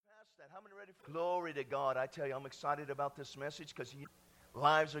ready for glory to God? I tell you, I'm excited about this message because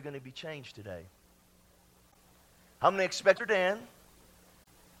lives are going to be changed today. I'm going to expect her, Dan,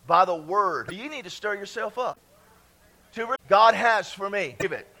 by the word. You need to stir yourself up. God has for me.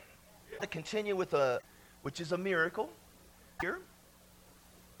 Give it. To continue with which is a miracle here.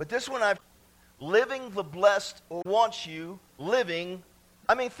 But this one, living the blessed wants you living.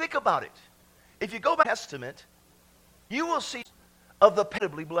 I mean, think about it. If you go back to the Testament, you will see of the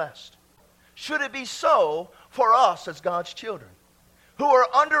incredibly blessed. Should it be so for us as God's children, who are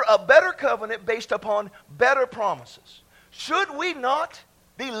under a better covenant based upon better promises? Should we not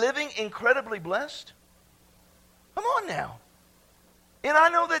be living incredibly blessed? Come on now. And I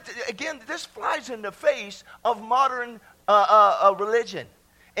know that, again, this flies in the face of modern religion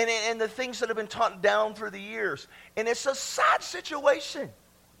and the things that have been taught down through the years. And it's a sad situation.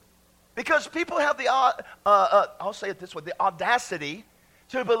 Because people have I'll say it this way, the audacity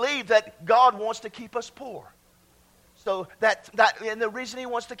to believe that God wants to keep us poor. So and the reason He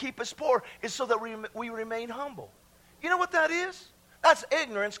wants to keep us poor is so that we remain humble. You know what that is? That's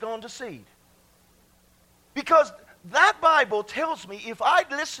ignorance gone to seed. Because that Bible tells me if I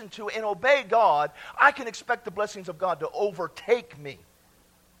listen to and obey God, I can expect the blessings of God to overtake me.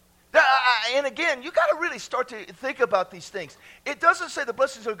 And again, you got to really start to think about these things. It doesn't say the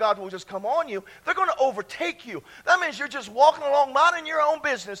blessings of God will just come on you. They're going to overtake you. That means you're just walking along, minding your own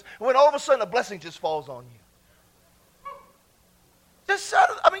business, when all of a sudden a blessing just falls on you.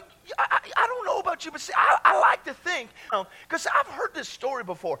 I don't know about you, but see, I like to think, because I've heard this story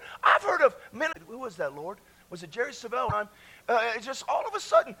before. I've heard of men. Who was that, Lord? Was it Jerry Savelle? Just all of a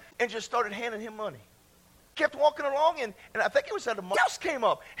sudden, and just started handing him money. Kept walking along, and I think it was that a else came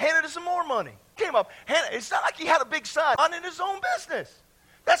up, handed us some more money. Came up, it's not like he had a big sign on in his own business.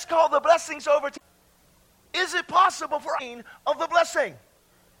 That's called the blessings over. Is it possible for of the blessing? In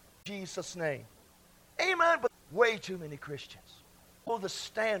Jesus' name. Amen. But way too many Christians. Well, the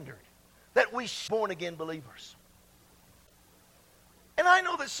standard that we born again believers. And I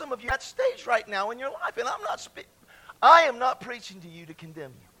know that some of you are at that stage right now in your life, and I am not preaching to you to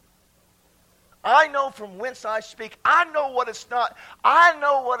condemn you. I know from whence I speak. I know what it's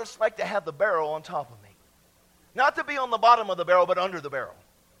like to have the barrel on top of me. Not to be on the bottom of the barrel, but under the barrel.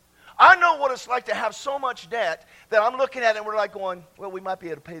 I know what it's like to have so much debt that I'm looking at it and we're like going, well, we might be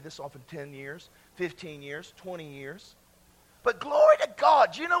able to pay this off in 10 years, 15 years, 20 years. But glory to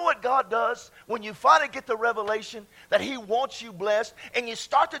God. Do you know what God does when you finally get the revelation that He wants you blessed and you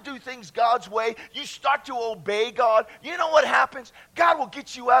start to do things God's way, you start to obey God? You know what happens? God will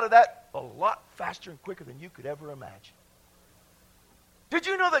get you out of that a lot faster and quicker than you could ever imagine. Did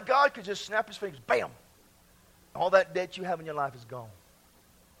you know that God could just snap His fingers, bam, all that debt you have in your life is gone?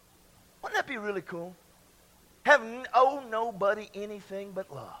 Wouldn't that be really cool? Owe nobody anything but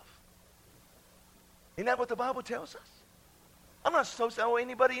love. Isn't that what the Bible tells us? I'm not supposed to owe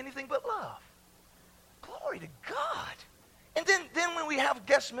anybody anything but love. Glory to God. And then when we have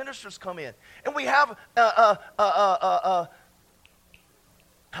guest ministers come in, and we have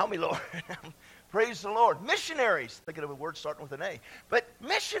help me, Lord. Praise the Lord. Missionaries. Thinking of a word starting with an A. But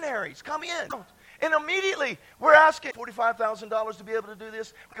missionaries come in. And immediately we're asking $45,000 to be able to do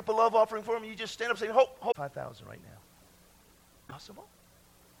this. Pick up a love offering for them. You just stand up and say, hope, $5,000 right now. Possible?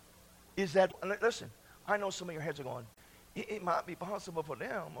 Is that, listen, I know some of your heads are going, it might be possible for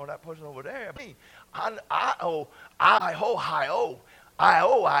them or that person over there. I owe.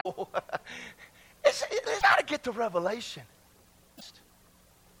 It's got to get to revelation.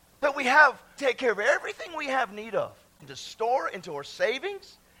 That we have take care of everything we have need of, and to store into our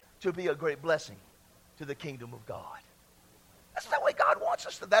savings to be a great blessing to the kingdom of God. That's the way God wants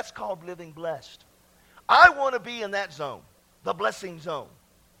us to. That's called living blessed. I want to be in that zone, the blessing zone,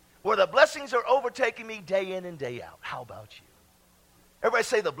 where the blessings are overtaking me day in and day out. How about you? Everybody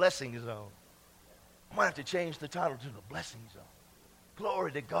say the blessing zone. I might have to change the title to the blessing zone.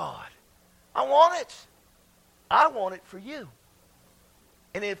 Glory to God. I want it. I want it for you.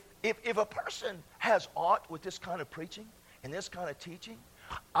 And if a person has aught with this kind of preaching and this kind of teaching,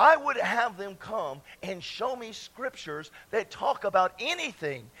 I would have them come and show me scriptures that talk about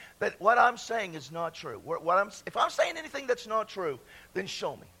anything that what I'm saying is not true. If I'm saying anything that's not true, then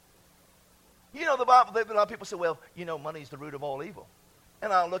show me. You know, the Bible, a lot of people say, well, you know, money is the root of all evil.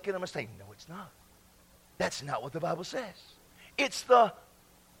 And I'll look at them and say, no, it's not. That's not what the Bible says. It's the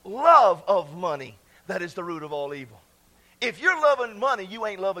love of money that is the root of all evil. If you're loving money, you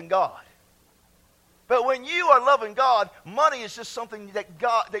ain't loving God. But when you are loving God, money is just something that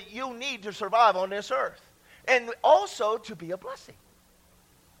you need to survive on this earth. And also to be a blessing.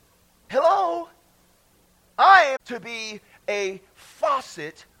 Hello? I am to be a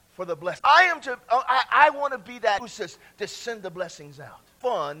faucet for the blessing. I want to be that who says to send the blessings out.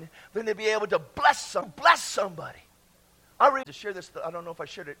 Fun than to be able to bless somebody. I read to share this. I don't know if I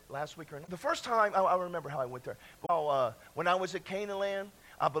shared it last week or not. The first time, I remember how I went there. When I was at Canaan Land,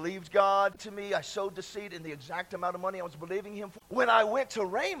 I believed God to me. I sowed the seed in the exact amount of money I was believing Him for. When I went to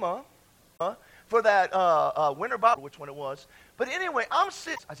Rhema for that winter Bible, which one it was. But anyway, I'm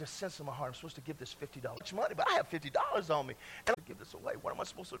sitting. I just sensed in my heart, I'm supposed to give this $50 money, but I have $50 on me. And I give this away. What am I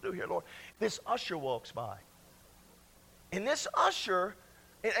supposed to do here, Lord? This usher walks by. And this usher,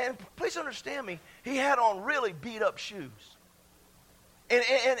 and please understand me, he had on really beat up shoes.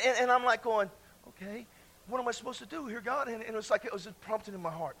 And I'm like going, okay, what am I supposed to do here, God? And it was like it was prompted in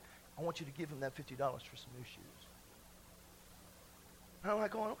my heart. I want you to give him that $50 for some new shoes. And I'm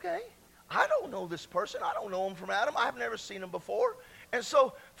like going, okay. I don't know this person. I don't know him from Adam. I've never seen him before. And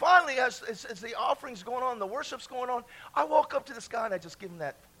so finally, as the offering's going on, the worship's going on, I walk up to this guy and I just give him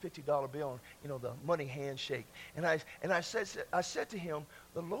that $50 bill, the money handshake. And I said to him,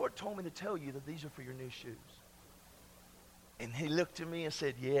 the Lord told me to tell you that these are for your new shoes. And he looked at me and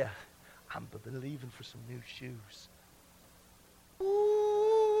said, yeah, I'm believing for some new shoes.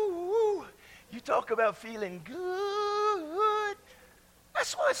 Ooh, you talk about feeling good.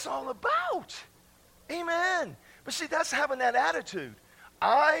 That's what it's all about. Amen. But see, that's having that attitude.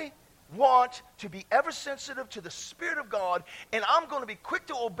 I want to be ever sensitive to the Spirit of God, and I'm going to be quick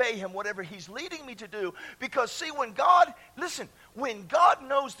to obey Him, whatever He's leading me to do. Because see, when God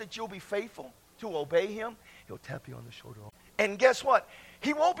knows that you'll be faithful to obey Him, He'll tap you on the shoulder. And guess what?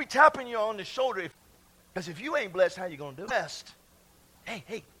 He won't be tapping you on the shoulder, because if you ain't blessed, how you going to do it? Blessed.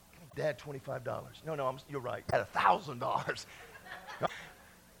 Hey, Dad, $25. No, you're right. At $1,000.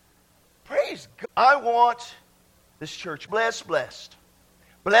 Praise God. I want this church blessed. Blessed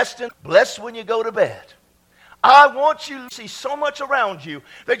when you go to bed. I want you to see so much around you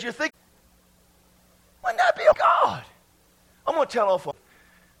that you think, wouldn't that be God? I'm going to tell off.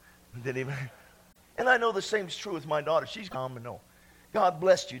 And I know the same is true with my daughter. She's phenomenal. God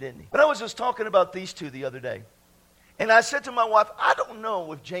blessed you, didn't He? But I was just talking about these two the other day. And I said to my wife, I don't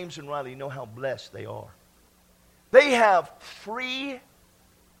know if James and Riley know how blessed they are. They have 3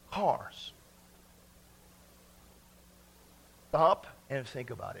 cars. Stop and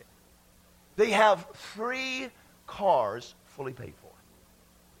think about it. They have 3 cars fully paid for.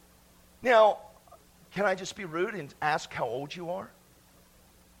 Now, can I just be rude and ask how old you are?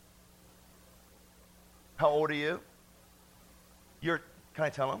 How old are you? Can I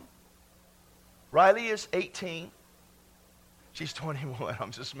tell them? Riley is 18. She's 21.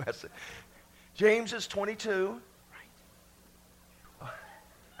 I'm just messing. James is 22.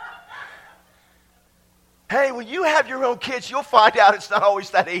 Hey, when you have your own kids, you'll find out it's not always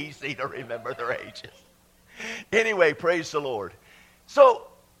that easy to remember their ages. Anyway, praise the Lord. So,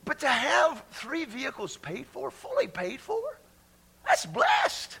 but to have 3 vehicles paid for, fully paid for, that's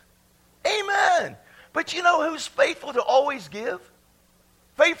blessed. Amen. But you know who's faithful to always give?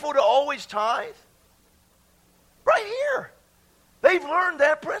 Faithful to always tithe? Right here. They've learned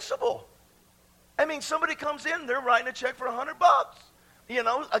that principle. I mean, somebody comes in, they're writing a check for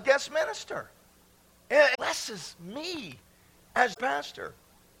 $100. A guest minister. And it blesses me as pastor.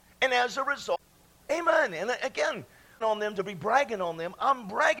 And as a result, amen. And again, on them to be bragging on them, I'm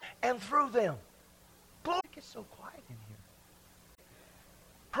bragging and through them. Glory, it gets so quiet in here.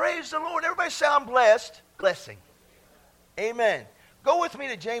 Praise the Lord. Everybody say I'm blessed. Blessing. Amen. Go with me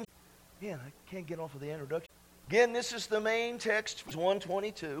to James. Yeah, I can't get off of the introduction. Again, this is the main text,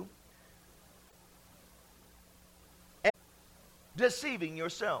 1:22. Deceiving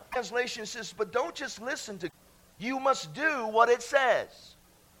yourself. Translation says, but don't just listen to, you must do what it says.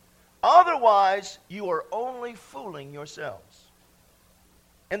 Otherwise, you are only fooling yourselves.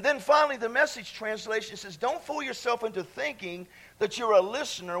 And then finally, the Message translation says, don't fool yourself into thinking that you're a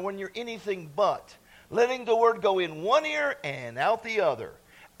listener when you're anything but, letting the word go in one ear and out the other.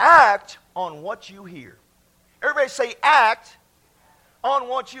 Act on what you hear. Everybody say, act on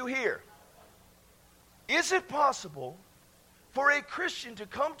what you hear. Is it possible for a Christian to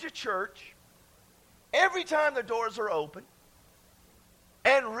come to church every time the doors are open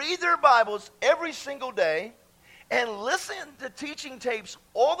and read their Bibles every single day and listen to teaching tapes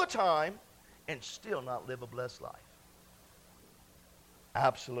all the time and still not live a blessed life?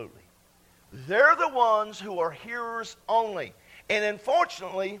 Absolutely. They're the ones who are hearers only. And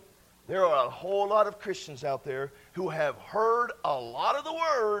unfortunately, there are a whole lot of Christians out there who have heard a lot of the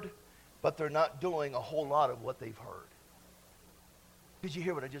word, but they're not doing a whole lot of what they've heard. Did you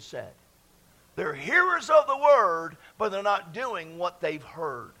hear what I just said? They're hearers of the word, but they're not doing what they've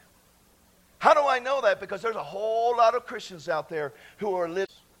heard. How do I know that? Because there's a whole lot of Christians out there who are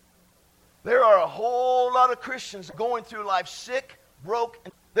listening. There are a whole lot of Christians going through life sick, broke.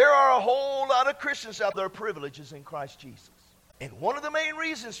 There are a whole lot of Christians out there privileges in Christ Jesus. And one of the main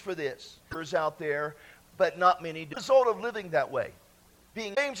reasons for this is out there, but not many do. The result of living that way.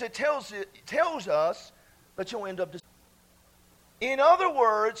 Being James, it tells us that you'll end up. In other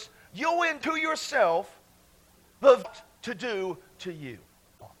words, you'll end to yourself the to do to you.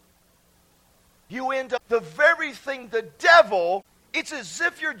 You end up the very thing the devil. It's as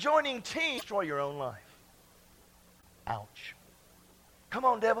if you're joining teams to destroy your own life. Ouch. Come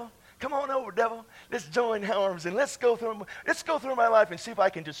on, devil. Come on over, devil. Let's join arms and let's go through my life and see if I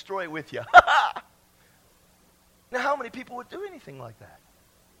can destroy it with you. Now, how many people would do anything like that?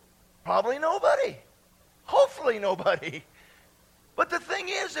 Probably nobody. Hopefully nobody. But the thing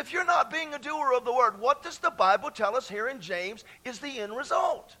is, if you're not being a doer of the word, what does the Bible tell us here in James is the end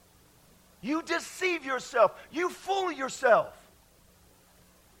result? You deceive yourself. You fool yourself.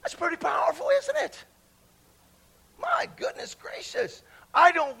 That's pretty powerful, isn't it? My goodness gracious.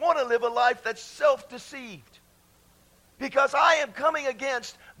 I don't want to live a life that's self-deceived, because I am coming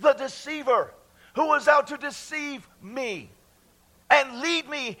against the deceiver who is out to deceive me and lead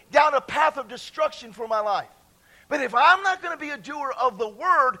me down a path of destruction for my life. But if I'm not going to be a doer of the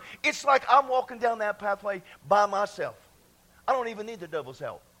word, it's like I'm walking down that pathway by myself. I don't even need the devil's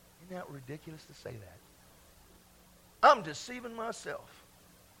help. Isn't that ridiculous to say that? I'm deceiving myself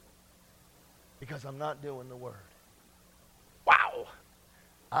because I'm not doing the word. Wow.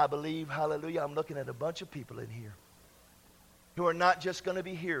 I believe, hallelujah, I'm looking at a bunch of people in here who are not just going to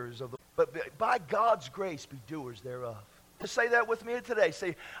be hearers of the, but by God's grace be doers thereof. Just say that with me today.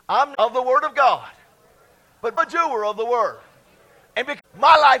 Say, I'm of the word of God, but a doer of the word. And because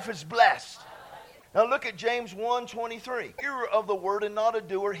my life is blessed. Now look at James 1:23. Hearer of the word and not a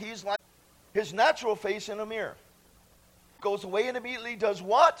doer, he's like his natural face in a mirror. Goes away and immediately does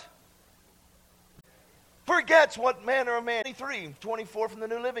what? Forgets what manner of man. 23:24 from the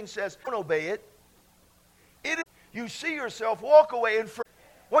New Living says, don't obey it. You see yourself walk away and forget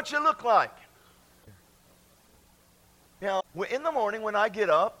what you look like. Now, in the morning when I get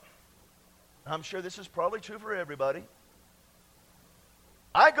up, I'm sure this is probably true for everybody,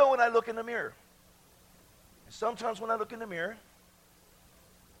 I go and I look in the mirror. And sometimes when I look in the mirror,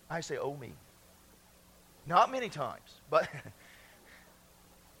 I say, oh me. Not many times, but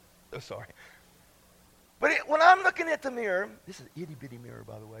so sorry. But when I'm looking at the mirror, this is an itty-bitty mirror,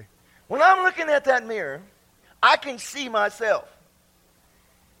 by the way. When I'm looking at that mirror, I can see myself.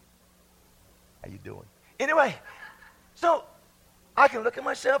 How you doing? Anyway, so I can look at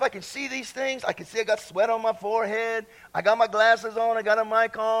myself. I can see these things. I can see I got sweat on my forehead. I got my glasses on. I got a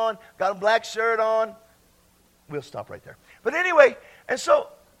mic on. Got a black shirt on. We'll stop right there. But anyway, and so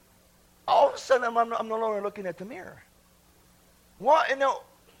all of a sudden I'm no longer looking at the mirror.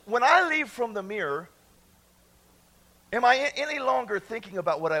 When I leave from the mirror, am I any longer thinking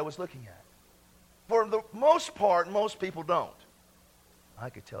about what I was looking at? For the most part, most people don't. I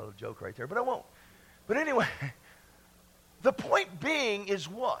could tell a joke right there, but I won't. But anyway, the point being is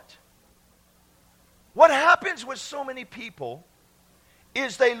what? What happens with so many people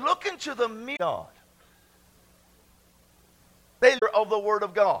is they look into the mirror of God. They of the Word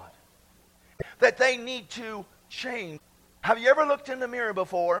of God. That they need to change. Have you ever looked in the mirror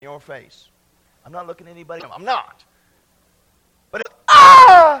before? Your face. I'm not looking at anybody. I'm not. But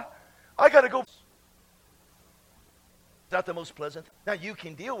I got to go. It's not the most pleasant. Now you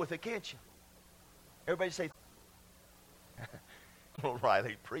can deal with it, can't you? Everybody say, "Well,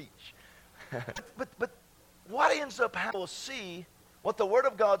 Riley, preach." but what ends up happening? Will see what the Word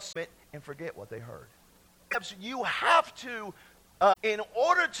of God said and forget what they heard. You have to, in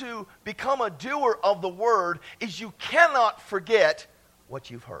order to become a doer of the Word, is you cannot forget what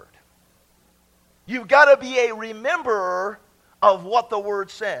you've heard. You've got to be a rememberer of what the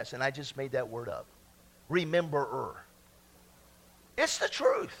Word says. And I just made that word up. Rememberer. It's the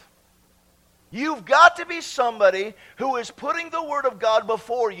truth. You've got to be somebody who is putting the Word of God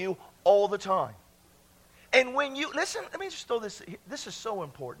before you all the time. And when you, listen, let me just throw this, this is so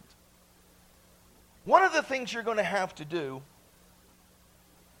important. One of the things you're going to have to do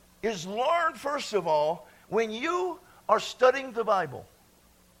is learn, first of all, when you are studying the Bible,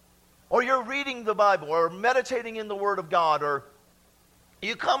 or you're reading the Bible, or meditating in the Word of God, or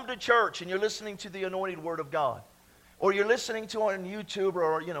you come to church and you're listening to the anointed Word of God, or you're listening to it on YouTube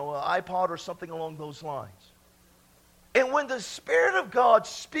or an iPod or something along those lines. And when the Spirit of God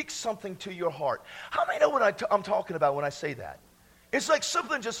speaks something to your heart, how many know what I'm talking about when I say that? It's like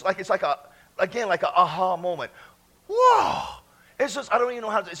something just like, it's like a aha moment. Whoa! It's just, I don't even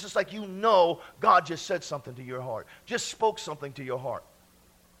know how to, it's just like God just said something to your heart. Just spoke something to your heart.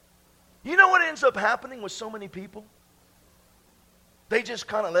 You know what ends up happening with so many people? They just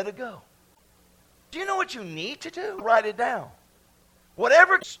kind of let it go. Do you know what you need to do? Write it down.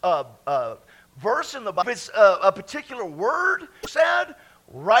 Whatever verse in the Bible, if it's a particular word said,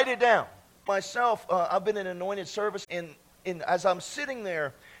 write it down. Myself, I've been in an anointed service, and as I'm sitting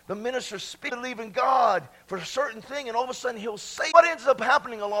there, the minister speaks, believing God for a certain thing, and all of a sudden he'll say, what ends up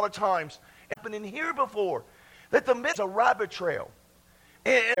happening a lot of times, happened in here before, that the midst of a rabbit trail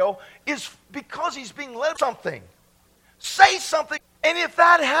is because he's being led something. Say something, and if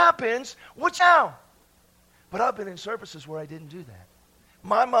that happens, what's now? But I've been in services where I didn't do that.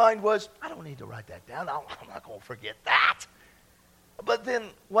 My mind was, I don't need to write that down. I'm not going to forget that. But then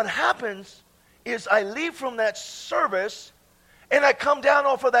what happens is I leave from that service and I come down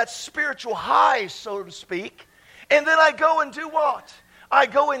off of that spiritual high, so to speak, and then I go and do what? I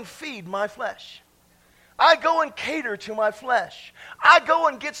go and feed my flesh. I go and cater to my flesh. I go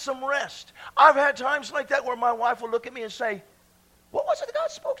and get some rest. I've had times like that where my wife will look at me and say, what was it that God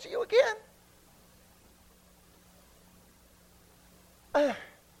spoke to you again?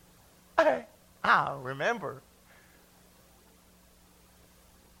 I remember.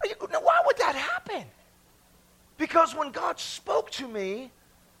 Now, why would that happen? Because when God spoke to me,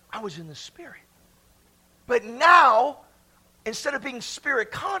 I was in the Spirit. But now, instead of being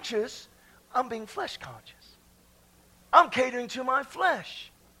Spirit conscious, I'm being flesh conscious. I'm catering to my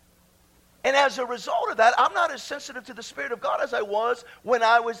flesh. And as a result of that, I'm not as sensitive to the Spirit of God as I was when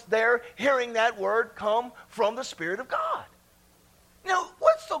I was there hearing that word come from the Spirit of God. You know,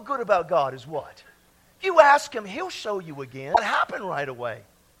 what's so good about God is what? You ask Him, He'll show you again. What happened right away?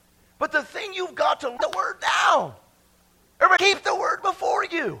 But the thing you've got to the word down. Everybody keep the word before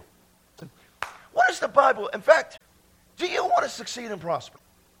you. What is the Bible? In fact, do you want to succeed and prosper?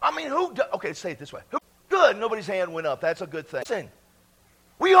 I mean, okay, say it this way. Good, nobody's hand went up. That's a good thing. Listen,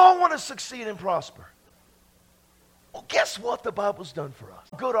 we all want to succeed and prosper. Well, guess what the Bible's done for us?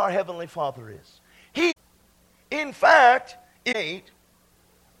 How good our Heavenly Father is. He, in fact, the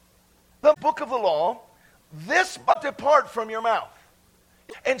book of the law, this must depart from your mouth,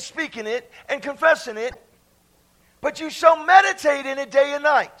 and speaking it and confessing it, but you shall meditate in it day and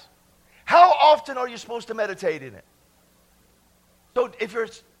night. How often are you supposed to meditate in it? So if you're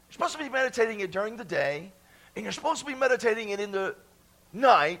supposed to be meditating it during the day, and you're supposed to be meditating it in the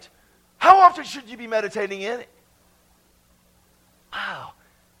night, how often should you be meditating in it? Wow,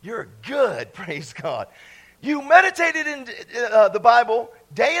 you're good, praise God. You meditated in the Bible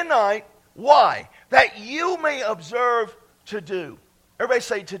day and night. Why? That you may observe to do. Everybody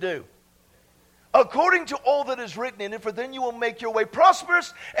say to do. According to all that is written in it, for then you will make your way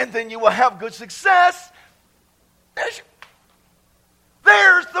prosperous, and then you will have good success. There's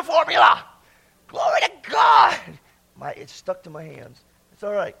the formula. Glory to God. It's stuck to my hands. It's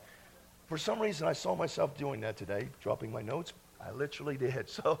all right. For some reason, I saw myself doing that today, dropping my notes. I literally did.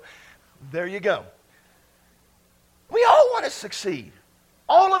 So there you go. We all want to succeed.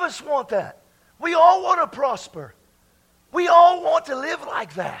 All of us want that. We all want to prosper. We all want to live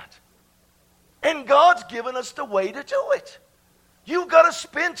like that. And God's given us the way to do it. You've got to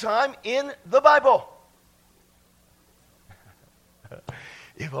spend time in the Bible.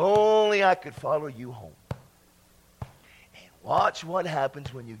 If only I could follow you home. And watch what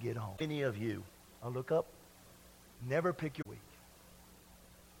happens when you get home. Many of you, I'll look up, never pick your week.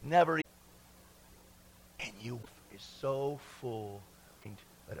 Never eat. And you is so full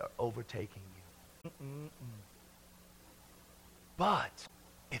that are overtaking you. But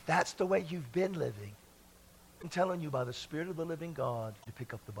if that's the way you've been living, I'm telling you by the Spirit of the living God to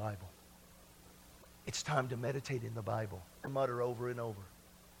pick up the Bible. It's time to meditate in the Bible and mutter over and over.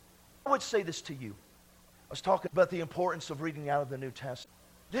 I would say this to you. I was talking about the importance of reading out of the New Testament.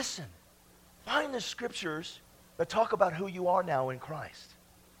 Listen, find the scriptures that talk about who you are now in Christ.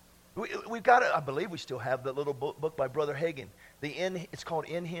 We've got it. I believe we still have the little book by Brother Hagin. It's called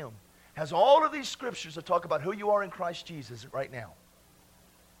In Him. Has all of these scriptures that talk about who you are in Christ Jesus right now.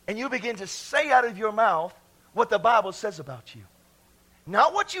 And you begin to say out of your mouth what the Bible says about you.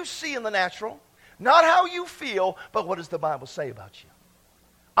 Not what you see in the natural, not how you feel, but what does the Bible say about you?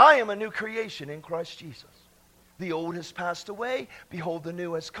 I am a new creation in Christ Jesus. The old has passed away. Behold, the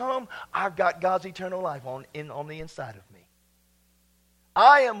new has come. I've got God's eternal life on the inside of me.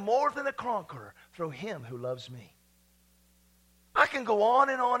 I am more than a conqueror through Him who loves me. I can go on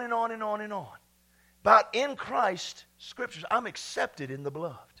and on and on and on and on. But in Christ, scriptures, I'm accepted in the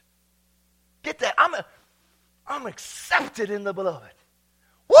beloved. Get that? I'm accepted in the beloved.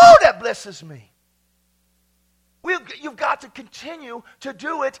 Whoa, that blesses me. We'll You've got to continue to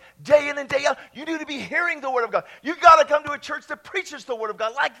do it day in and day out. You need to be hearing the Word of God. You've got to come to a church that preaches the Word of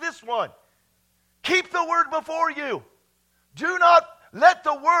God, like this one. Keep the Word before you. Do not let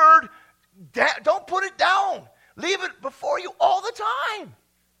the Word, don't put it down. Leave it before you all the time.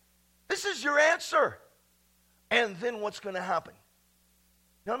 This is your answer. And then what's going to happen?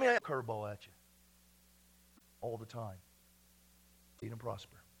 Now, let me have a curveball at you. All the time. Eat and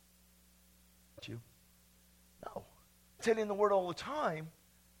prosper. You? No. Telling the Word all the time,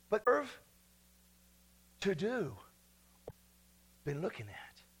 but serve to do. Been looking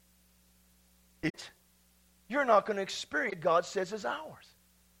at it. You're not going to experience what God says is ours.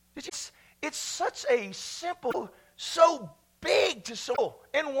 It's such a simple, so big to soul,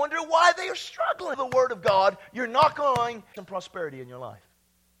 and wonder why they are struggling with the Word of God. You're not going to some prosperity in your life.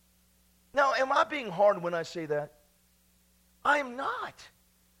 Now, am I being hard when I say that? I am not.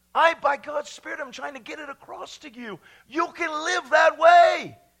 By God's Spirit, I'm trying to get it across to you. You can live that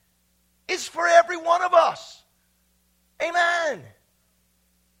way. It's for every one of us. Amen.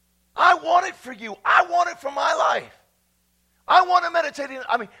 I want it for you. I want it for my life. I want to meditate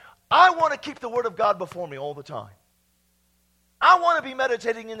I want to keep the Word of God before me all the time. I want to be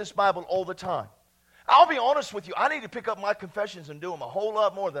meditating in this Bible all the time. I'll be honest with you. I need to pick up my confessions and do them a whole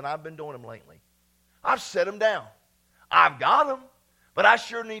lot more than I've been doing them lately. I've set them down. I've got them, but I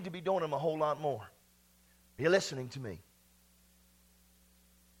sure need to be doing them a whole lot more. Are you listening to me?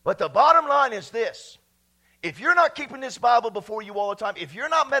 But the bottom line is this. If you're not keeping this Bible before you all the time, if you're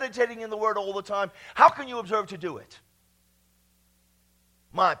not meditating in the Word all the time, how can you observe to do it?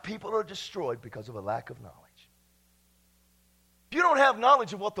 My people are destroyed because of a lack of knowledge. If you don't have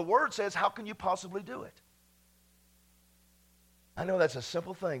knowledge of what the Word says, how can you possibly do it? I know that's a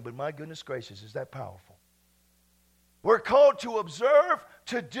simple thing, but my goodness gracious, is that powerful? We're called to observe,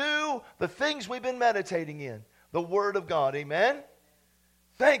 to do the things we've been meditating in. The Word of God. Amen?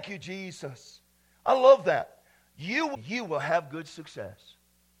 Thank you, Jesus. I love that. You will have good success.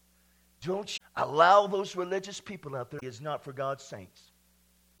 Don't you allow those religious people out there. It's not for God's saints.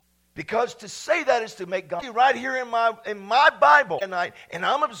 Because to say that is to make God right here in my Bible, and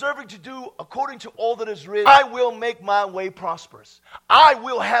I'm observing to do according to all that is written. I will make my way prosperous. I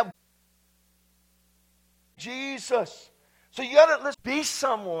will have Jesus. So you got to listen. Be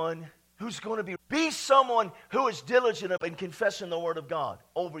someone who's going to be someone who is diligent in confessing the Word of God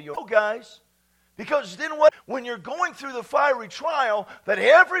over your guys. Because then what? When you're going through the fiery trial that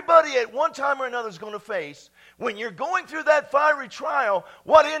everybody at one time or another is going to face, when you're going through that fiery trial,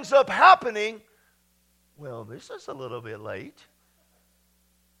 what ends up happening? Well, this is a little bit late.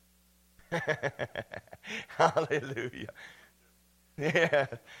 Hallelujah. Yeah.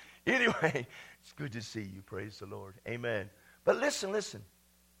 Anyway, it's good to see you. Praise the Lord. Amen. But listen.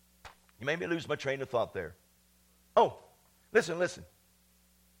 You made me lose my train of thought there. Oh, listen.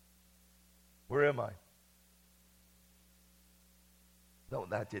 Where am I? No,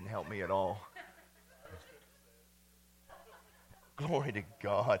 that didn't help me at all. Glory to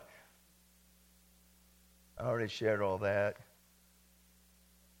God. I already shared all that.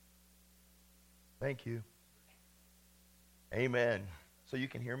 Thank you. Amen. So you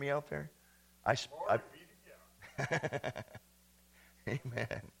can hear me out there?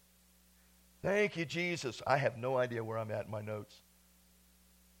 Amen. Thank you, Jesus. I have no idea where I'm at in my notes.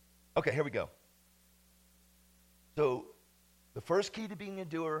 Okay, here we go. So, the first key to being a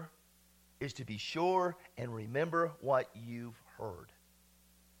doer is to be sure and remember what you've heard.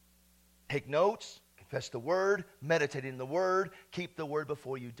 Take notes, confess the Word, meditate in the Word, keep the Word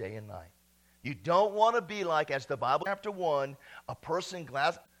before you day and night. You don't want to be like, as the Bible chapter 1, a person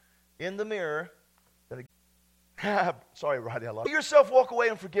glass in the mirror. Sorry, Roddy, I lost you. Yourself walk away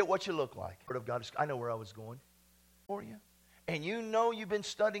and forget what you look like. Word of God, I know where I was going for you. And you know you've been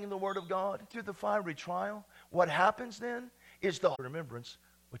studying the Word of God through the fiery trial. What happens then is the remembrance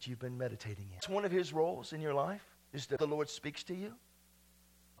what you've been meditating in. It's one of His roles in your life, is that the Lord speaks to you.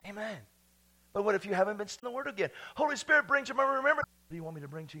 Amen. But what if you haven't been studying the Word again? Holy Spirit brings you remembrance. What do you want me to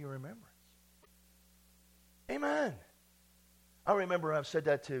bring to your remembrance? Amen. I remember I've said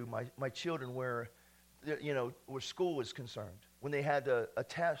that to my children where school was concerned. When they had a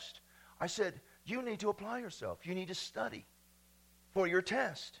test, I said, you need to apply yourself. You need to study for your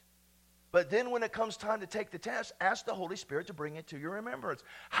test. But then when it comes time to take the test, ask the Holy Spirit to bring it to your remembrance.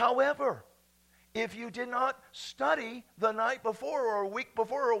 However, if you did not study the night before or a week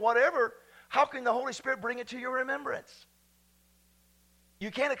before or whatever, how can the Holy Spirit bring it to your remembrance?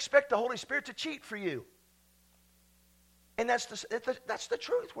 You can't expect the Holy Spirit to cheat for you. And that's the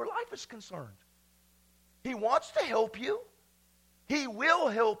truth where life is concerned. He wants to help you. He will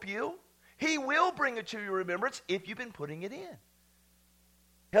help you. He will bring it to your remembrance if you've been putting it in.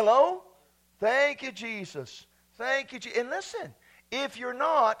 Hello? Thank you, Jesus. Thank you, And listen, if you're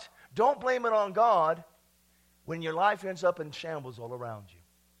not, don't blame it on God when your life ends up in shambles all around you.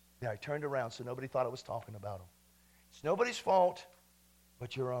 Yeah, I turned around so nobody thought I was talking about them. It's nobody's fault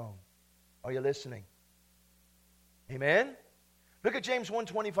but your own. Are you listening? Amen? Look at James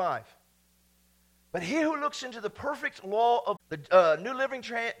 1:25. But he who looks into the perfect law of the New Living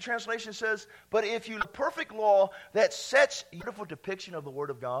Translation says, but if you look perfect law that sets a beautiful depiction of the Word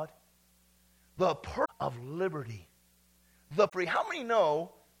of God, the of liberty, the free. How many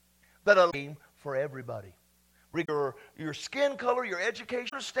know that a name for everybody? Your skin color, your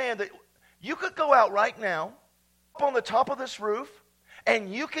education. Understand that you could go out right now, up on the top of this roof,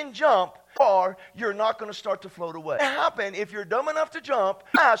 and you can jump, or you're not going to start to float away. What happen if you're dumb enough to jump,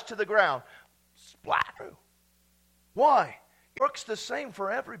 crash to the ground? Splat. Why? It works the same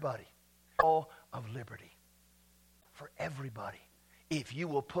for everybody. Law of liberty. For everybody. If you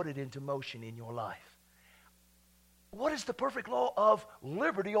will put it into motion in your life. What is the perfect law of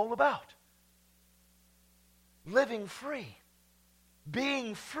liberty all about? Living free.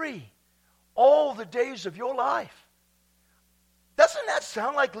 Being free. All the days of your life. Doesn't that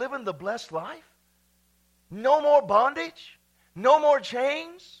sound like living the blessed life? No more bondage. No more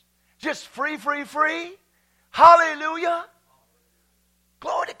chains. Just free, free, free. Hallelujah.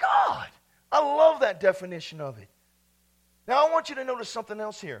 Glory to God. I love that definition of it. Now I want you to notice something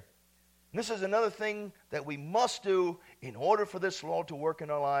else here. And this is another thing that we must do in order for this law to work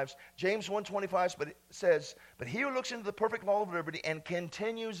in our lives. James 1:25 says, but he who looks into the perfect law of liberty and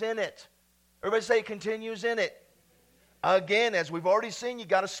continues in it. Everybody say continues in it. Again, as we've already seen, you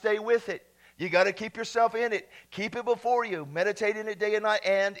got to stay with it. You got to keep yourself in it. Keep it before you. Meditate in it day and night.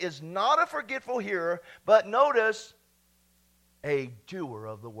 And is not a forgetful hearer, but notice, a doer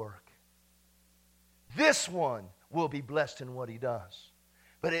of the work. This one will be blessed in what he does.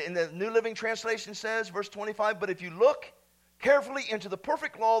 But in the New Living Translation says, verse 25, but if you look carefully into the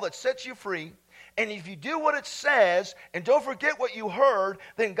perfect law that sets you free, and if you do what it says, and don't forget what you heard,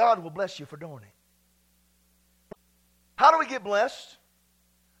 then God will bless you for doing it. How do we get blessed?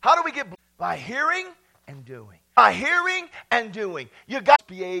 How do we get blessed? By hearing and doing. By hearing and doing. You got to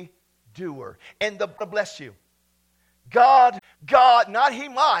be a doer. And to bless you. God, not he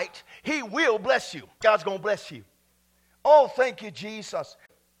might, he will bless you. God's going to bless you. Oh, thank you, Jesus.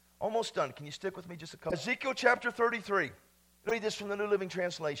 Almost done. Can you stick with me just a couple? Ezekiel chapter 33. Read this from the New Living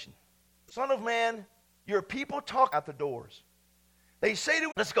Translation. Son of man, your people talk at the doors. They say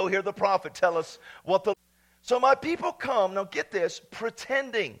to, let's go hear the prophet tell us what the... So my people come, now get this,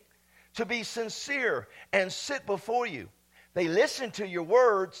 pretending to be sincere and sit before you. They listen to your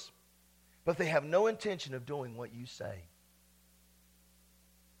words, but they have no intention of doing what you say.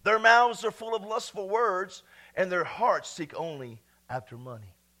 Their mouths are full of lustful words, and their hearts seek only after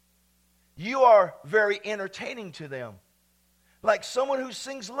money. You are very entertaining to them, like someone who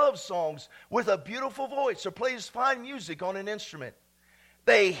sings love songs with a beautiful voice or plays fine music on an instrument.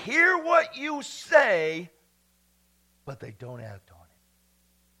 They hear what you say, but they don't act on it.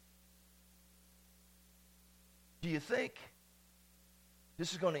 Do you think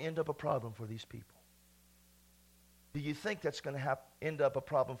this is going to end up a problem for these people? Do you think that's going to end up a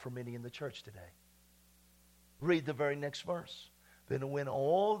problem for many in the church today? Read the very next verse. Then when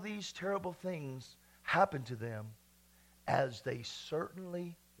all these terrible things happen to them, as they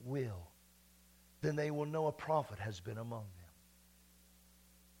certainly will, then they will know a prophet has been among them.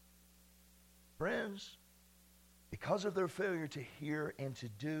 Friends, because of their failure to hear and to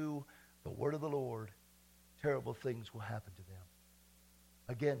do the word of the Lord, terrible things will happen to them.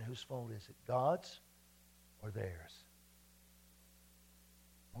 Again, whose fault is it? God's or theirs?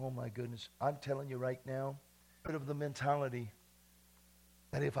 Oh my goodness. I'm telling you right now, bit of the mentality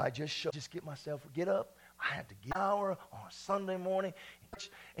that if I just get myself, get up, I have to get an hour on a Sunday morning.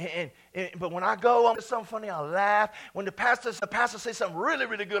 But when I go, I'm something funny, I'll laugh. When the pastor says something really,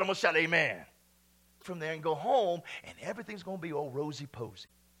 really good, I'm going to shout amen. From there and go home, and everything's going to be all rosy-posy.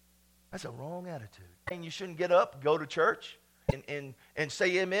 That's a wrong attitude. And you shouldn't get up, go to church, and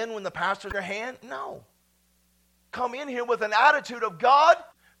say amen when the pastor's your hand. No. Come in here with an attitude of God,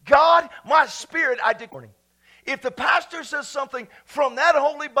 my spirit, I declare. If the pastor says something from that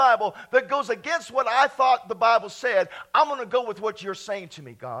Holy Bible that goes against what I thought the Bible said, I'm going to go with what you're saying to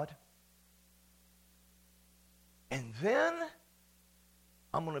me, God. And then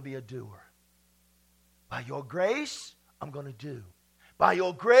I'm going to be a doer. By your grace, I'm going to do. By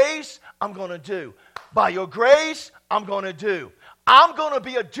your grace, I'm going to do. By your grace, I'm going to do. I'm going to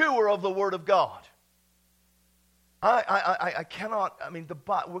be a doer of the Word of God. I cannot, I mean,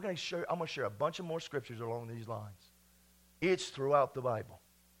 we're going to share, I'm going to share a bunch of more scriptures along these lines. It's throughout the Bible.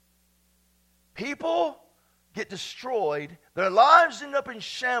 People get destroyed. Their lives end up in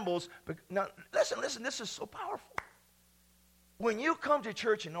shambles. But now, listen, this is so powerful. When you come to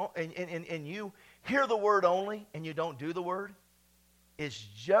church and you hear the word only and you don't do the word, it's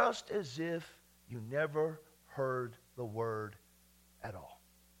just as if you never heard the word at all.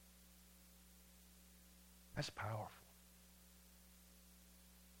 That's powerful.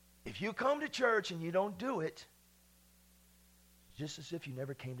 If you come to church and you don't do it, it's just as if you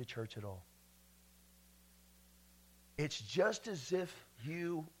never came to church at all. It's just as if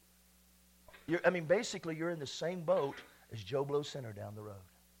basically you're in the same boat as Joe Blow Center down the road.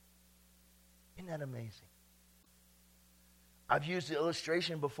 Isn't that amazing? I've used the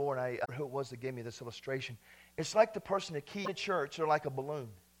illustration before, and I don't know who it was that gave me this illustration. It's like the person that keeps the church, they're like a balloon.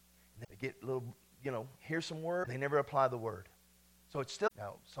 They get a little, hear some word, they never apply the word. So it's still,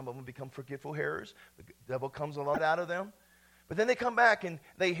 now some of them become forgetful hearers. The devil comes a lot out of them. But then they come back and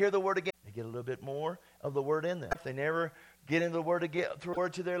they hear the word again. They get a little bit more of the word in them. They never get into the word again, through the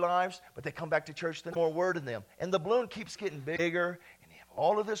word to their lives, but they come back to church, there's more word in them. And the balloon keeps getting bigger, and they have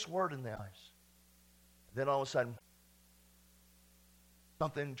all of this word in their lives. Then all of a sudden,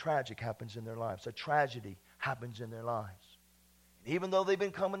 something tragic happens in their lives. A tragedy happens in their lives. And even though they've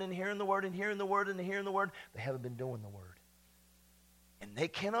been coming and hearing the word and hearing the word and hearing the word, they haven't been doing the word. And they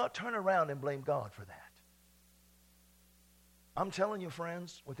cannot turn around and blame God for that. I'm telling you,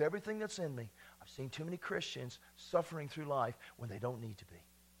 friends, with everything that's in me, I've seen too many Christians suffering through life when they don't need to be.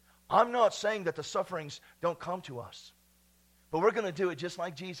 I'm not saying that the sufferings don't come to us. But we're going to do it just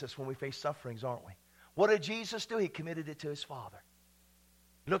like Jesus when we face sufferings, aren't we? What did Jesus do? He committed it to his Father.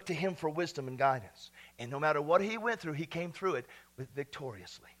 Look to him for wisdom and guidance. And no matter what he went through, he came through it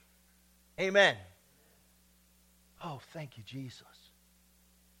victoriously. Amen. Oh, thank you, Jesus.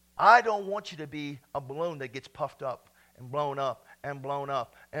 I don't want you to be a balloon that gets puffed up and blown up and blown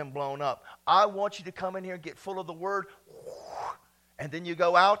up and blown up. I want you to come in here and get full of the word, and then you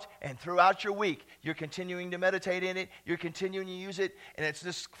go out, and throughout your week, you're continuing to meditate in it, you're continuing to use it, and it's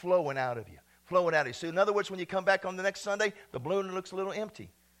just flowing out of you. Flowing out of you. So in other words, when you come back on the next Sunday, the balloon looks a little empty.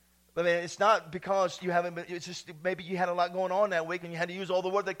 I mean, it's not because you haven't been, it's just maybe you had a lot going on that week and you had to use all the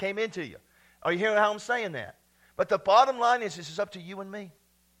word that came into you. Are you hearing how I'm saying that? But the bottom line is, this is up to you and me.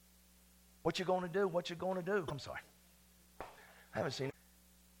 What you're going to do, what you're going to do. I'm sorry. I haven't seen it.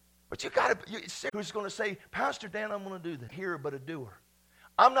 But you got to, who's going to say, Pastor Dan, I'm going to do the hearer but a doer.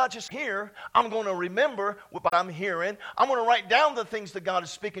 I'm not just here. I'm going to remember what I'm hearing. I'm going to write down the things that God is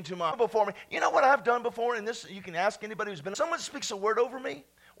speaking to my before me. You know what I've done before? And this, you can ask anybody who's been. Someone speaks a word over me,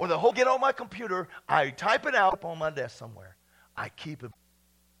 or the whole get on my computer. I type it out on my desk somewhere. I keep it.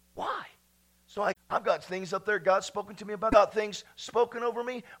 Why? So I've got things up there God's spoken to me about. Got things spoken over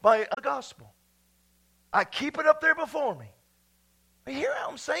me by the gospel. I keep it up there before me. You hear how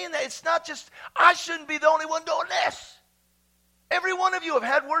I'm saying that? It's not just, I shouldn't be the only one doing this. Every one of you have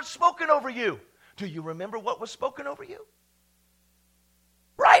had words spoken over you. Do you remember what was spoken over you?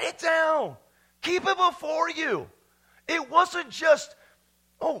 Write it down. Keep it before you. It wasn't just,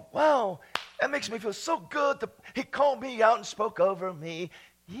 oh, wow, that makes me feel so good. He called me out and spoke over me.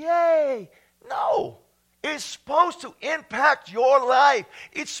 Yay. No. It's supposed to impact your life.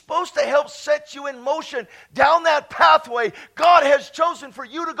 It's supposed to help set you in motion down that pathway God has chosen for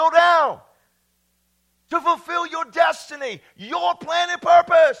you to go down. To fulfill your destiny, your plan and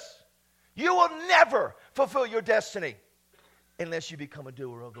purpose. You will never fulfill your destiny unless you become a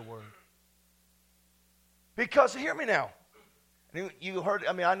doer of the word. Because, hear me now. You heard,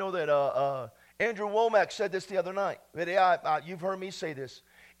 I know that Andrew Womack said this the other night. But you've heard me say this.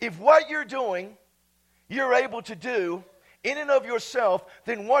 If what you're doing, you're able to do in and of yourself,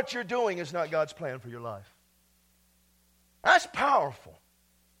 then what you're doing is not God's plan for your life. That's powerful.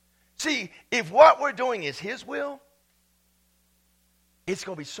 See, if what we're doing is His will, it's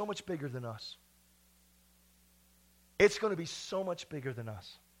going to be so much bigger than us. It's going to be so much bigger than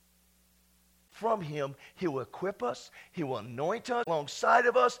us. From Him, He will equip us. He will anoint us alongside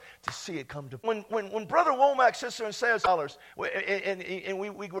of us to see it come to. When Brother Womack sits there and says dollars, and we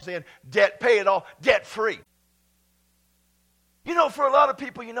were saying debt, pay it all, debt free. You know, for a lot of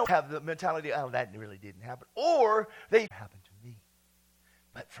people, have the mentality, oh, that really didn't happen, or they happened to me.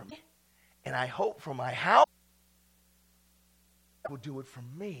 But for me, and I hope for my house, will do it for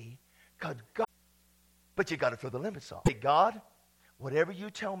me. God, but you got to throw the limits off. Hey, God, whatever you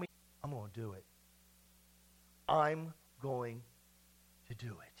tell me, I'm going to do it. I'm going to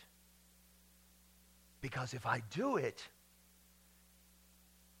do it. Because if I do it,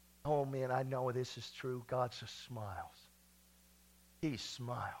 Oh, man, I know this is true. God just smiles. He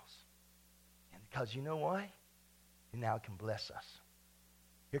smiles. And because you know why? He now can bless us.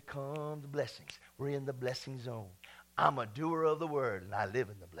 Here come the blessings. We're in the blessing zone. I'm a doer of the word, and I live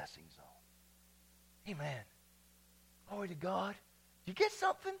in the blessing zone. Amen. Glory to God. You get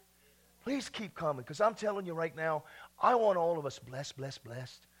something? Please keep coming, because I'm telling you right now, I want all of us blessed, blessed,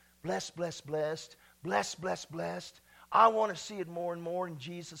 blessed. Blessed, blessed, blessed. Blessed, blessed, blessed. I want to see it more and more in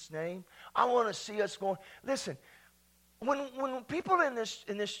Jesus' name. I want to see us going. Listen, when people in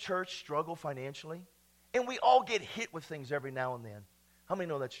this church struggle financially, and we all get hit with things every now and then, how many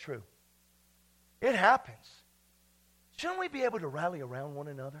know that's true? It happens. Shouldn't we be able to rally around one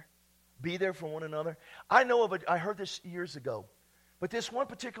another? Be there for one another? I know of it. I heard this years ago. But this one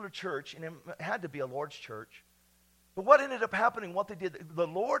particular church, and it had to be a large church, but what ended up happening, what they did, the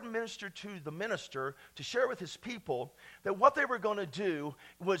Lord ministered to the minister to share with his people that what they were going to do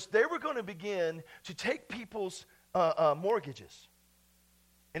was they were going to begin to take people's mortgages.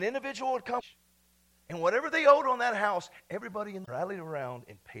 An individual would come, and whatever they owed on that house, everybody rallied around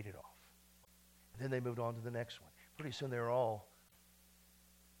and paid it off. And then they moved on to the next one. Pretty soon they were all,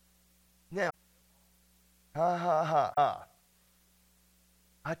 now, I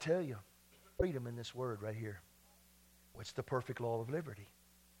tell you, freedom in this word right here. What's the perfect law of liberty?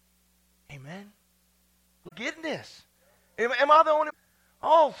 Amen. Getting this. Am I the only?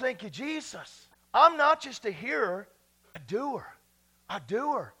 Oh, thank you, Jesus. I'm not just a hearer, a doer. A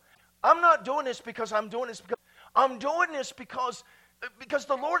doer. I'm not doing this because I'm doing this because I'm doing this because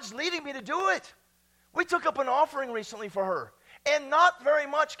the Lord's leading me to do it. We took up an offering recently for her, and not very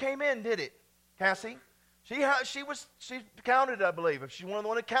much came in, did it, Cassie? She counted, I believe. If she's one of the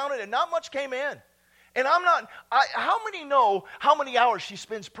ones that counted, and not much came in. And how many know how many hours she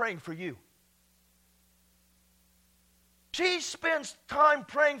spends praying for you? She spends time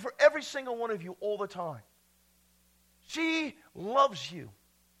praying for every single one of you all the time. She loves you.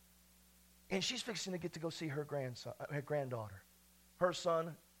 And she's fixing to get to go see her granddaughter. Her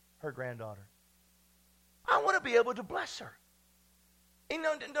son, her granddaughter. I want to be able to bless her. And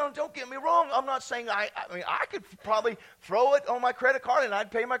don't get me wrong. I'm not saying I mean, I could probably throw it on my credit card and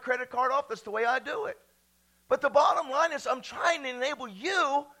I'd pay my credit card off. That's the way I do it. But the bottom line is I'm trying to enable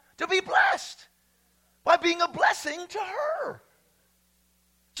you to be blessed by being a blessing to her.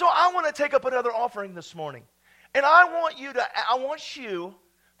 So I want to take up another offering this morning. And I want you to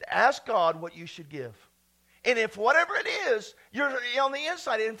ask God what you should give. And if whatever it is, you're on the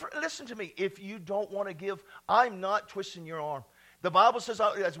inside. And listen to me. If you don't want to give, I'm not twisting your arm. The Bible says,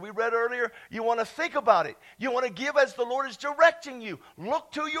 as we read earlier, you want to think about it. You want to give as the Lord is directing you.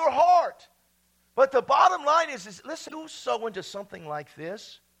 Look to your heart. But the bottom line is listen, you sow into something like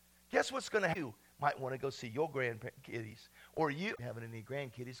this, guess what's going to happen? You might want to go see your grandkiddies. Or you don't have any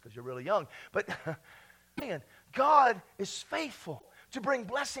grandkiddies because you're really young. But, man, God is faithful to bring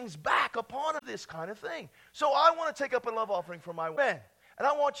blessings back upon this kind of thing. So I want to take up a love offering for my friend. And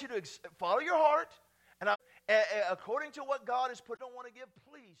I want you to follow your heart. And according to what God has put, don't want to give,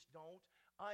 please don't.